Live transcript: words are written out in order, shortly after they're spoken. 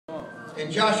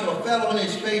And Joshua fell on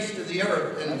his face to the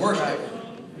earth and worshipped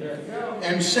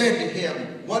and said to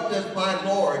him, what does my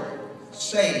Lord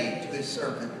say to his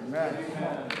servant?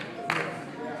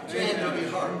 Stand on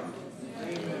your heart.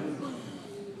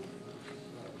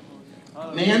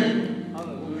 Men,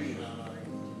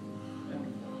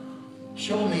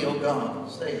 show me, O God,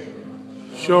 say it.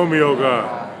 Show me, O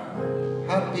God,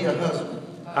 how to be a husband.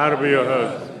 How to be a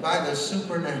husband. By the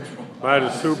supernatural. By the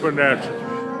supernatural.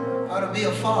 How to be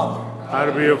a father. How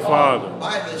to be a father.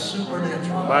 By the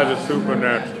supernatural. By the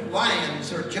supernatural.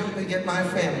 Lions are jumping at my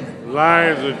family.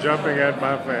 Lions are jumping at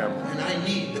my family. And I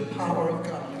need the power of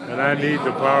God. And I need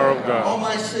the power of God. All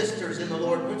my sisters in the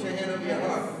Lord, put your hand on your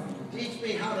heart. Teach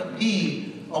me how to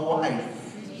be a wife.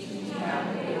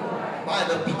 By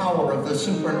the power of the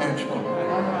supernatural.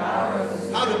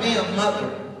 How to be a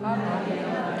mother.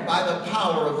 By the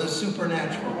power of the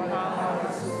supernatural.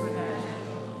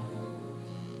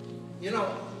 You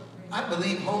know, I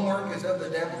believe homework is of the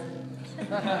devil. And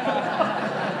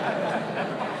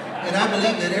I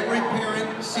believe that every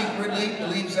parent secretly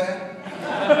believes that.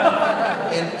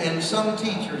 And some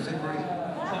teachers agree.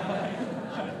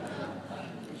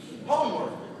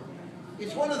 Homework.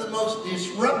 It's one of the most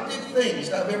disruptive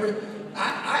things I've ever...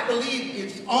 I believe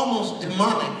it's almost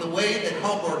demonic the way that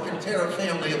homework can tear a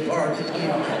family apart in the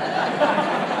evening.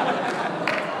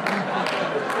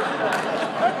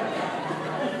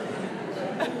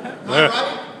 Am I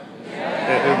right?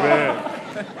 Amen.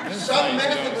 Some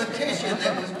mathematician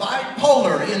that was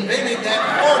bipolar invented that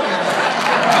formula.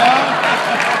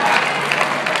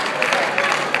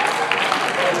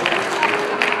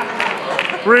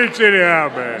 Preach anyhow,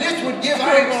 man. This would give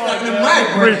Einstein a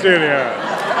migraine. Preach anyhow.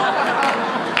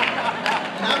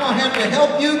 And I'm going to have to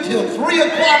help you till 3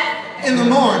 o'clock in the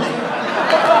morning.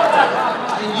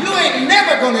 And you ain't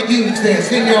never going to use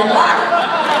this in your life.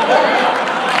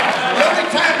 The only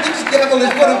time this devil is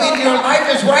going to be in your life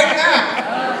is right now.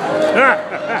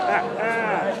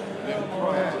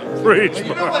 Preach, and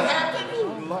you know what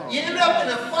happens? You end up in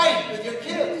a fight with your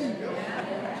kids.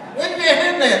 Wave your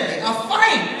hand at me. A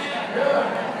fight.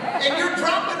 And you're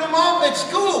dropping them off at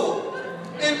school.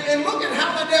 And look at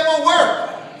how the devil works.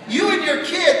 You and your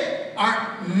kid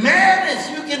are mad as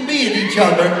you can be at each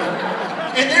other.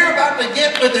 And they're about to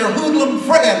get with their hoodlum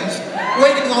friends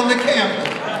waiting on the campus.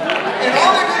 And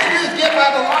all they're going to do is get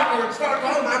by the locker and start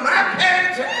going, my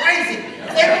parents are crazy.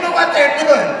 They don't know what they're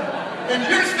doing. And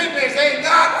you're sitting there saying,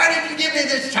 God, why did you give me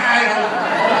this child?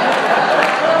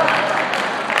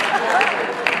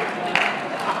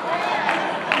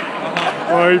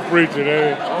 Oh, he's preaching,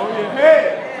 eh? Oh, yeah.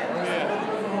 Hey.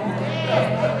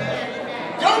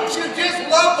 Don't you just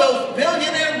love those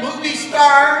billionaire movie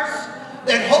stars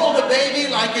that hold a baby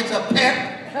like it's a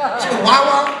pet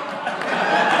chihuahua?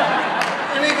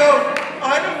 And they go,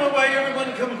 I don't know why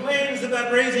everyone complains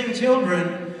about raising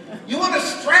children. You want to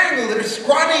strangle their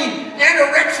scrawny,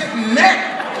 anorexic neck.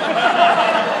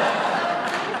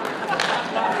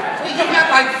 You got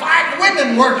like 5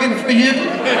 women working for you.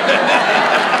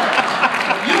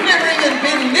 You've never even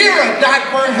been near a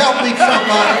diaper helping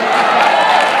somebody.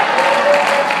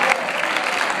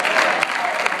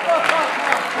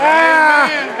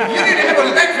 You didn't have an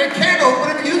electric can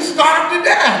opener, you starved to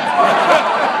death.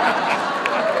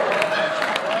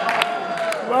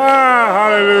 Wow,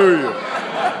 hallelujah.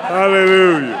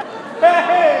 Hallelujah.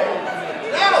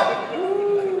 No.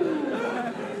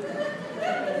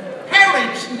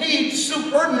 Parents need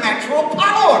supernatural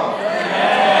power.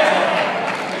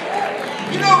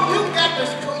 You know,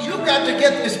 you've got to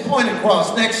get this point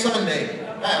across next Sunday,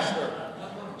 Pastor.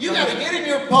 You got to get in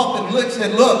your pulpit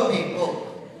and look, people.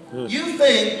 You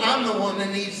think I'm the one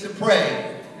that needs to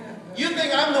pray. You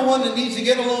think I'm the one that needs to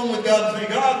get along with God and say,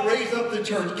 God, raise up the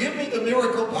church. Give me the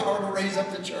miracle power to raise up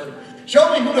the church.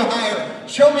 Show me who to hire.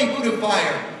 Show me who to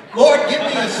fire. Lord, give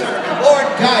me a servant. Lord,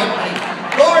 guide me.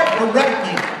 Lord, direct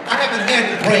me. I haven't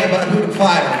had to pray about who to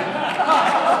fire.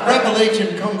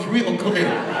 Revelation comes real clear.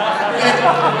 And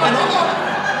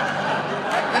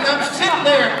I'm sitting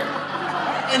there,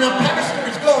 and the pastor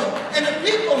is going, and the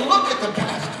people look at the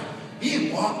pastor.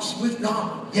 He walks with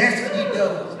God. Yes, he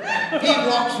does. He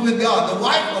walks with God. The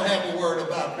wife will have a word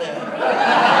about that.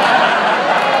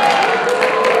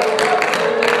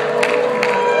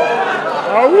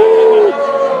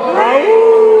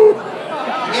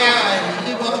 Yeah,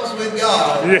 he walks with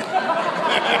God. Yeah.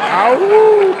 I'm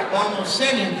going to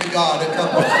send him to God a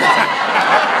couple of times.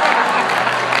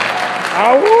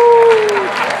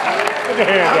 Put your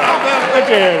hand down. Put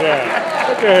your hand down.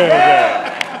 Put your hand down.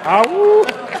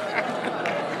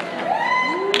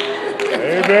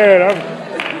 Amen.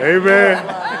 Amen.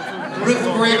 Ruth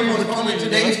Graham was on the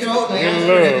Today Show. And they asked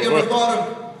her, have you ever thought of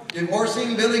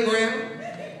Divorcing Billy Graham?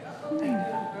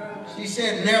 She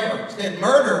said never. She said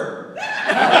murder.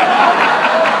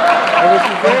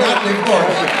 But not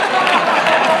divorce.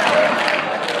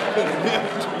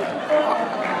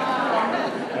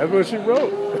 That's what she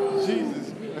wrote.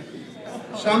 Jesus.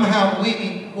 Somehow we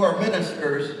who are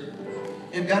ministers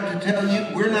have got to tell you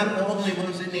we're not the only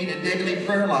ones that need a daily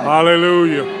prayer life.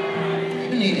 Hallelujah.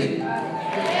 You need it.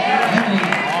 You need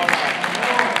it.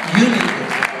 You need it.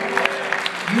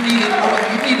 You need it.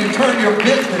 You need to turn your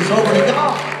business over to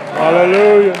God.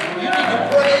 Hallelujah. You need to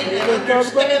pray and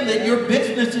understand that your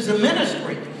business is a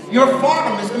ministry. Your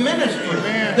farm is a ministry.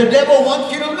 The devil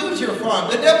wants you to lose your farm.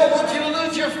 The devil wants you to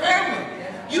lose your family.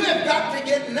 You have got to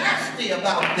get nasty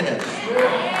about this.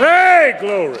 Hey,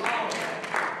 glory.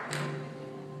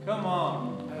 Come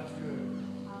on.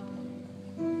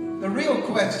 The real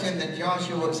question that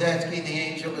Joshua is asking the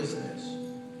angel is this.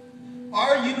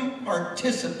 Are you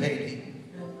participating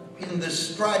in the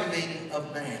striving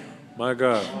of man? My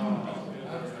God.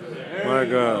 My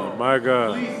God. My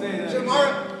God. So,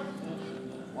 Mark,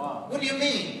 what do you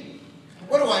mean?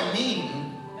 What do I mean?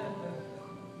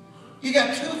 You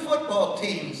got two football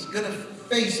teams going to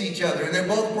face each other, and they're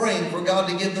both praying for God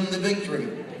to give them the victory.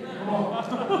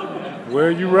 Where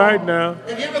are you right now?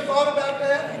 Have you ever thought about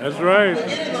that? That's right. We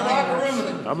get in the locker room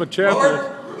and I'm a champion.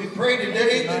 Lord, we pray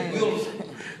today that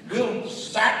we'll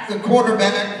sack the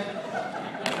quarterback,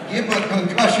 give him a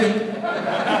concussion,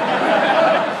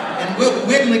 and we'll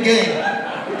win the game.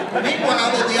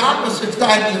 Meanwhile, at the opposite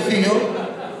side of the field,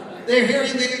 they're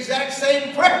hearing the exact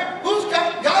same prayer. Who's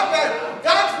got God?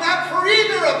 God's not for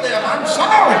either of them. I'm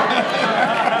sorry.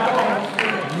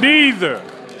 Neither.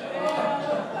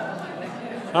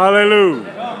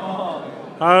 Hallelujah.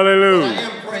 Hallelujah. I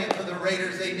am praying for the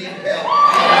Raiders. They need help.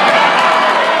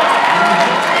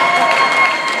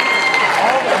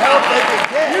 All the help they can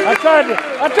get. I tried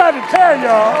to tell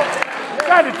y'all.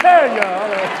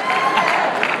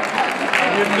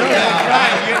 You know that's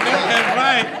right. You know that's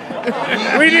right.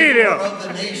 We need him. Of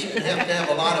the nation have to have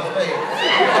a lot of faith.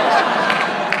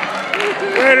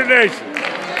 We're the nation.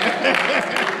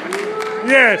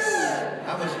 Yes. I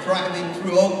was driving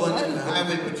through Oakland and the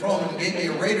highway patrolman gave me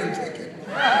a Raider ticket.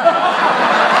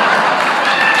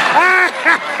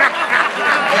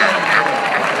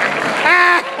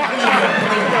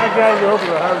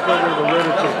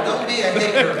 Don't be a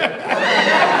hater.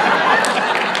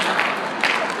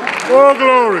 Oh,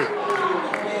 glory.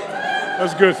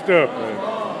 That's good stuff, man.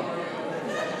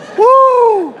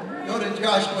 Woo! Go to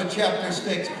Joshua chapter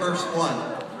 6, verse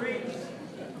 1.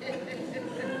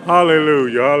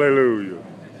 Hallelujah, hallelujah.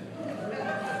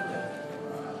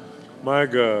 My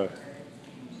God.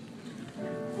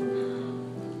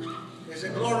 There's a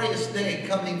glorious day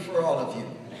coming for all of you.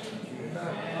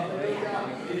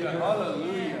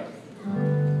 Hallelujah.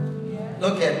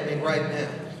 Look at me right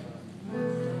now.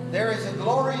 There is a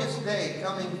glorious day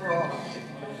coming for all of you.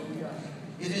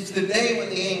 It is the day when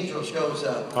the angel shows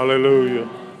up. Hallelujah.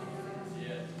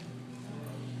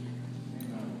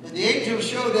 And the angel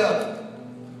showed up.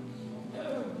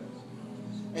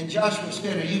 And Joshua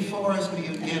said, are you for us or are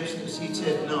you against us? He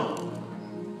said, no.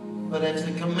 But as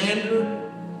the commander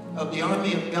of the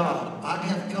army of God, I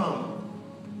have come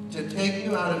to take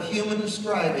you out of human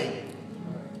striving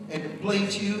and to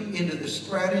place you into the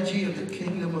strategy of the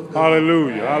kingdom of God.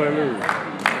 Hallelujah, hallelujah.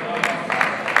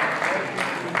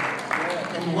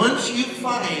 And once you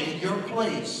find your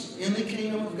place in the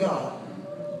kingdom of God,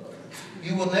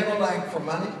 you will never lack for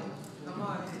money.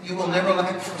 You will never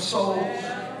lack for souls.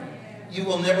 You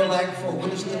will never lack for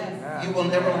wisdom. You will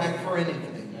never lack for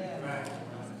anything.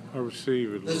 I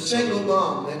receive it. The single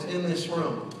mom that's in this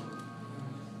room,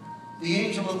 the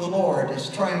angel of the Lord is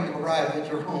trying to arrive at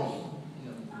your home.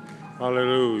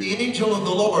 Hallelujah. The angel of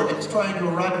the Lord is trying to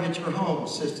arrive at your home,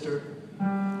 sister,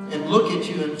 and look at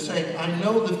you and say, I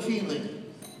know the feeling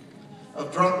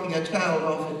of dropping a child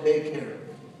off at daycare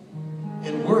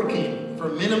and working for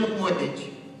minimum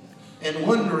wage and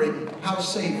wondering how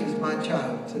safe is my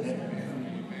child today,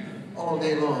 all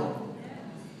day long.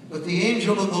 But the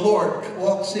angel of the Lord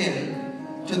walks in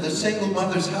to the single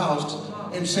mother's house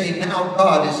and say, now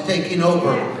God is taking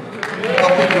over,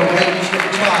 helping to raise your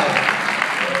child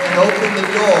and open the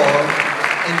door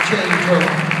and change her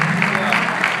life.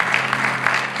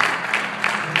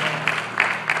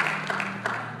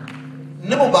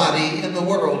 Nobody in the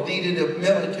world needed a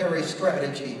military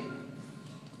strategy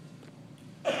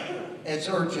as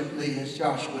urgently as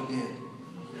Joshua did.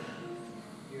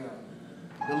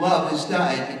 The love has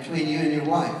died between you and your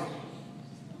wife.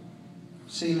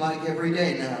 Seems like every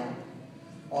day now,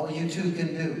 all you two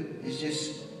can do is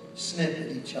just snip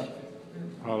at each other.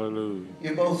 Hallelujah.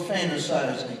 You're both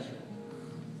fantasizing.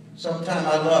 Sometimes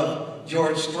I love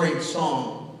George Strait's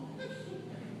song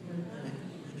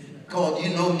called You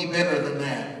Know Me Better Than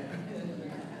That.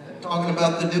 Talking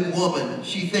about the new woman.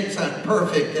 She thinks I'm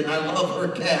perfect and I love her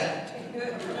cat.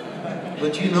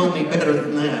 But you know me better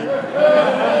than that.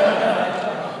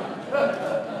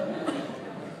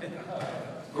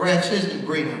 Grass isn't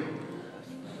greener.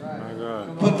 My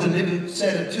God. Put the new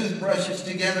set of toothbrushes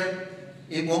together,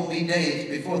 it won't be days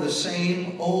before the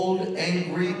same old,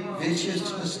 angry,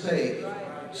 vicious mistake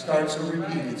starts to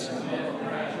repeat itself.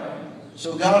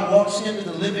 So God walks into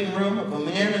the living room of a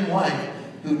man and wife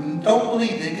who don't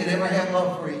believe they could ever have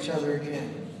love for each other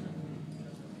again.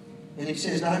 And he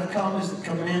says, I've come as the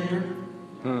commander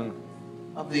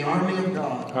of the army of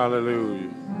God. Hallelujah.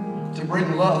 To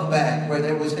bring love back where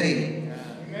there was hate.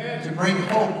 To bring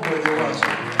hope where there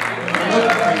wasn't.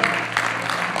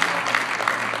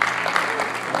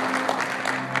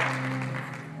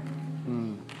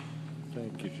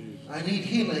 Thank you, Jesus. I need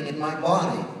healing in my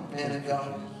body, man of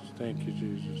God. Thank you,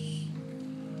 Jesus.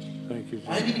 Thank you, Jesus.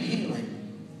 I need healing.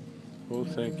 Oh,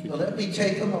 thank you. So let me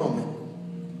take a moment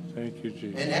Thank you,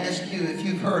 Jesus. and ask you if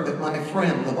you've heard of my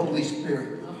friend, the Holy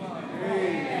Spirit.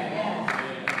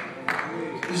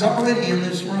 Who's already in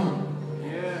this room.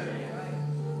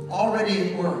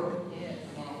 Already at work.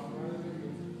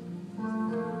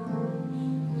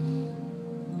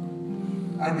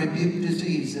 I rebuke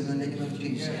disease in the name of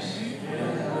Jesus.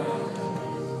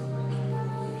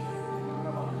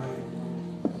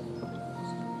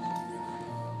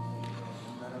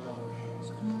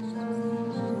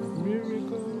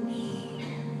 Miracles.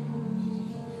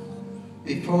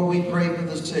 Before we pray for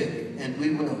the sick, and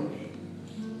we will,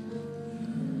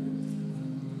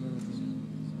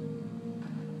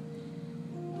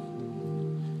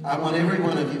 I want every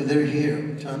one of you that are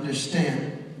here to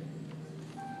understand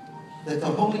that the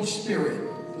Holy Spirit,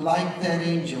 like that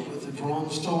angel with the drawn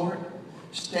sword,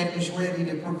 stands ready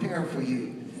to prepare for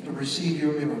you to receive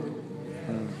your miracle.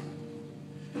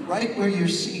 Right where you're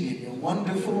seated, a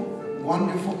wonderful,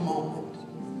 wonderful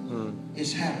moment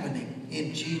is happening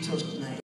in Jesus' name.